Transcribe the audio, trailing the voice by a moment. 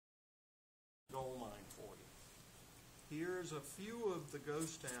Here's a few of the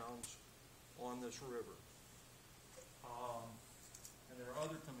ghost towns on this river. And there are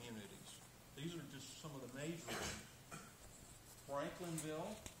other communities. These are just some of the major ones.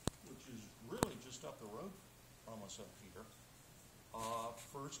 Franklinville, which is really just up the road from us up here.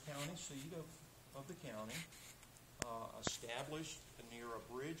 First county seat of the county. Established near a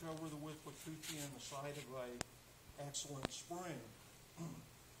bridge over the Withlacoochee and the site of an excellent spring.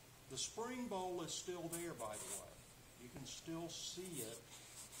 The spring bowl is still there, by the way. You can still see it,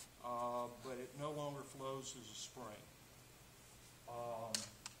 but it no longer flows as a spring.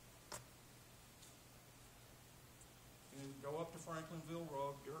 You go up to Franklinville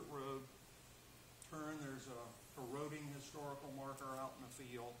Road, dirt road, turn, there's a eroding historical marker out in the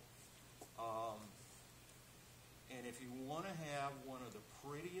field. And if you want to have one of the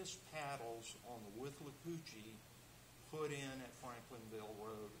prettiest paddles on the Withlacoochee, put in at Franklinville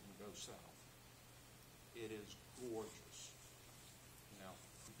Road and go south. It is gorgeous. Now,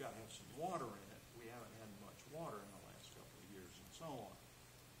 you've got to have some water in it. We haven't had much water in the last couple of years and so on.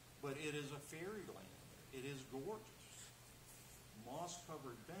 But it is a fairyland. It is gorgeous.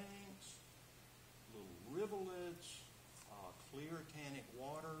 Moss-covered banks, little rivulets, clear tannic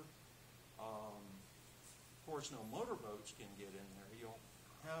water. Of course, no motorboats can get in there. You'll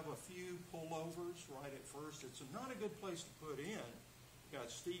have a few pullovers right at first. It's not a good place to put in. You've got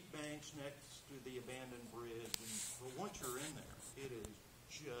steep banks next to the abandoned bridge. But once you're in there, it is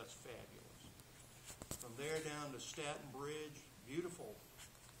just fabulous. From there down to Staten Bridge, beautiful,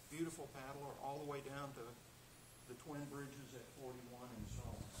 beautiful paddler, all the way down to the twin bridges at 41 and so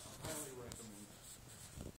on. I highly recommend